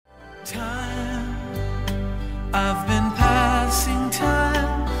Time, I've been passing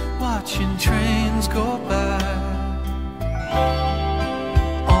time, watching trains go by.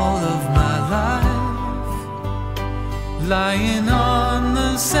 All of my life, lying on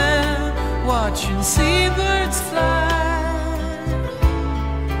the sand, watching seabirds fly.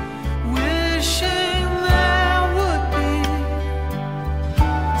 Wishing there would be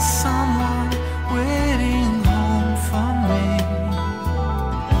someone waiting home for me.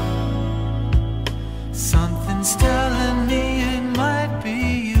 Something's telling me it might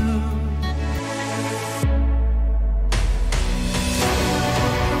be you.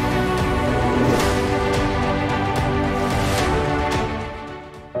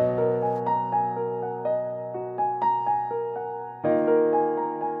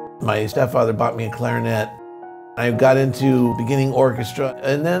 My stepfather bought me a clarinet. I got into beginning orchestra,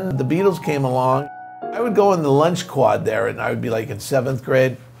 and then the Beatles came along. I would go in the lunch quad there, and I would be like in 7th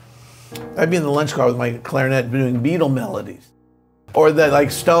grade. I'd be in the lunch car with my clarinet doing Beatle melodies. Or the like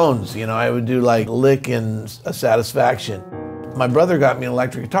Stones, you know, I would do like Lick and a Satisfaction. My brother got me an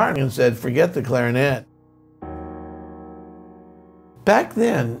electric guitar and said, forget the clarinet. Back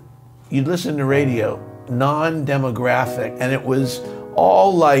then, you'd listen to radio, non-demographic, and it was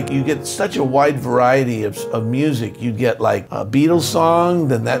all like, you get such a wide variety of music. You'd get like a Beatles song,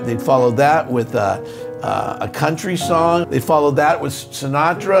 then they'd follow that with a country song. They'd follow that with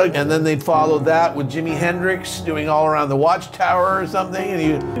Sinatra, and then they'd follow that with Jimi Hendrix doing All Around the Watchtower or something. And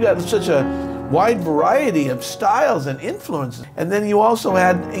you got such a wide variety of styles and influences. And then you also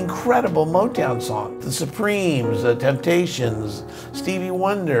had incredible Motown songs. The Supremes, the Temptations, Stevie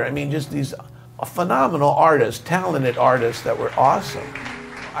Wonder. I mean, just these phenomenal artists, talented artists that were awesome.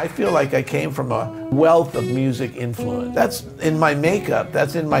 I feel like I came from a wealth of music influence. That's in my makeup,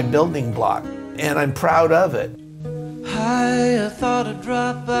 that's in my building block, and I'm proud of it. I thought I'd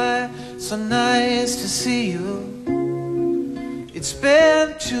drop by, so nice to see you. It's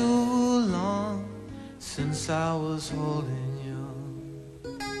been too long since I was holding you.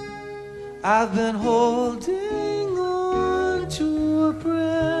 I've been holding on to a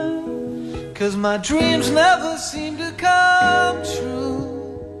prayer, 'cause my dreams never seem to come true.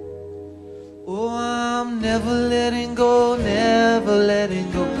 Oh, I'm never letting go, never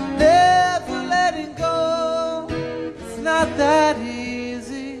letting go, never letting go. It's not that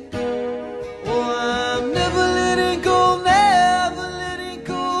easy. Oh, I'm never letting go, never letting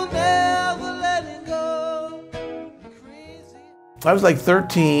go, never letting go. Crazy. I was like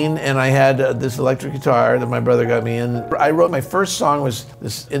 13, and I had this electric guitar that my brother got me in. I wrote my first song, was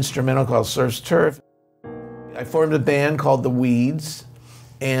this instrumental called Surf's Turf. I formed a band called The Weeds,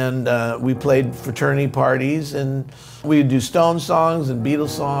 and we played fraternity parties, and we would do Stone songs and Beatles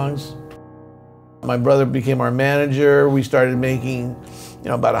songs. My brother became our manager. We started making, you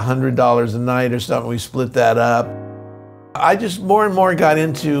know, about $100 a night or something. We split that up. I just more and more got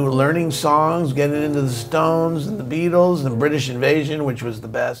into learning songs, getting into the Stones and the Beatles and British Invasion, which was the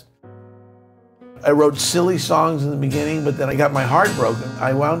best. I wrote silly songs in the beginning, but then I got my heart broken.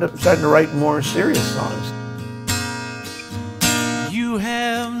 I wound up starting to write more serious songs. You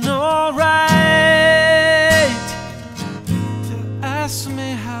have no right to ask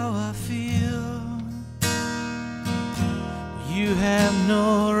me how I feel. You have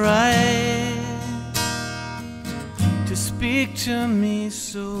no right to speak to me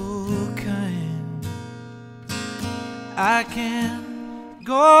so kind. I can't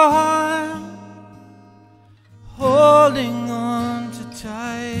go on holding on to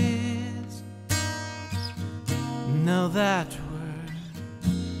tight. Now that we're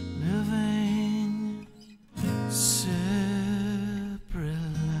living separate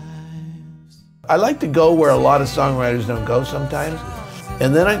lives. I like to go where a lot of songwriters don't go sometimes.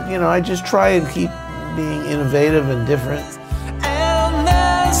 And then I just try and keep being innovative and different. And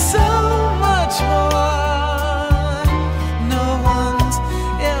there's so much more no one's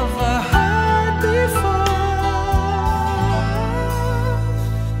ever heard before.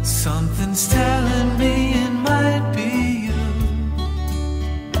 Something's telling me it might be you.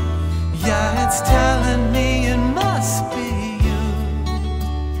 Yeah, it's telling me it must be you.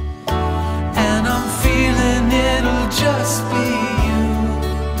 And I'm feeling it'll just be you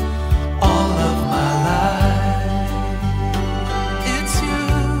all of my life. It's you.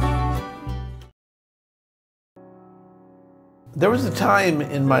 There was a time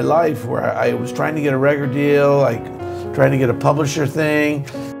in my life where I was trying to get a record deal, like trying to get a publisher thing.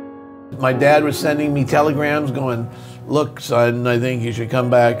 My dad was sending me telegrams going, look, son, I think you should come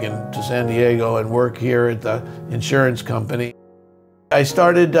back to San Diego and work here at the insurance company. I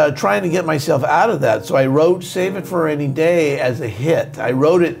started trying to get myself out of that, so I wrote Save It for a Rainy Day as a hit. I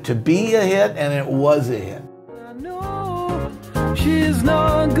wrote it to be a hit, and it was a hit. I know she's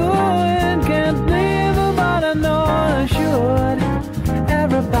not good, can't leave her, but I know I should.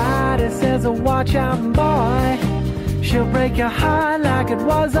 Everybody says, oh, watch out, boy, she'll break your heart like it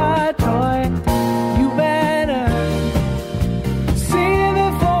was a toy. You better save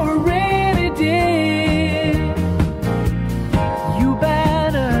it for a rainy day. You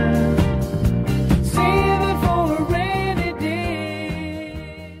better save it for a rainy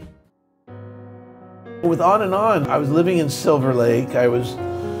day. With On and On, I was living in Silver Lake. I was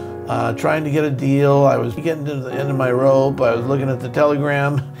trying to get a deal. I was getting to the end of my rope. I was looking at the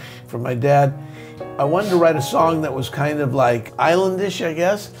telegram from my dad. I wanted to write a song that was kind of like islandish, I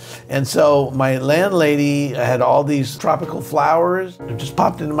guess. And so my landlady had all these tropical flowers. It just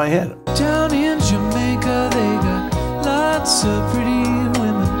popped into my head. Down in Jamaica, they got lots of pretty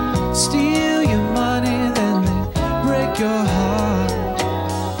women. Steal your money, then they break your heart.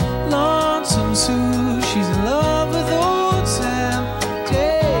 Lonesome Sue, she's in love with old Sam.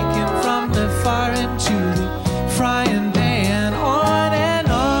 Take him from the fire into the frying pan. On and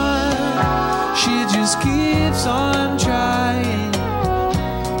on, she just keeps on trying.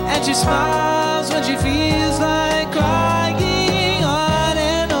 And she smiles when she feels like crying. On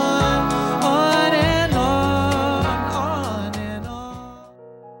and on, on and on, on and on.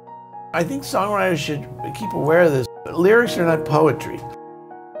 I think songwriters should keep aware of this. Lyrics are not poetry.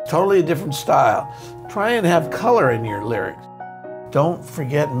 Totally a different style. Try and have color in your lyrics. Don't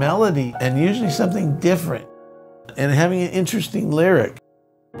forget melody, and usually something different. And having an interesting lyric.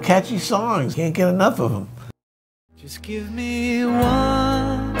 Catchy songs, can't get enough of them. Just give me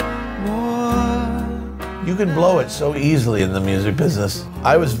one more. You can blow it so easily in the music business.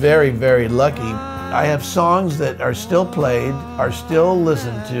 I was very, very lucky. I have songs that are still played, are still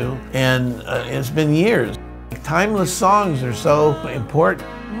listened to, and it's been years. Timeless songs are so important.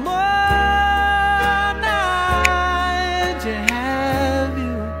 One night you had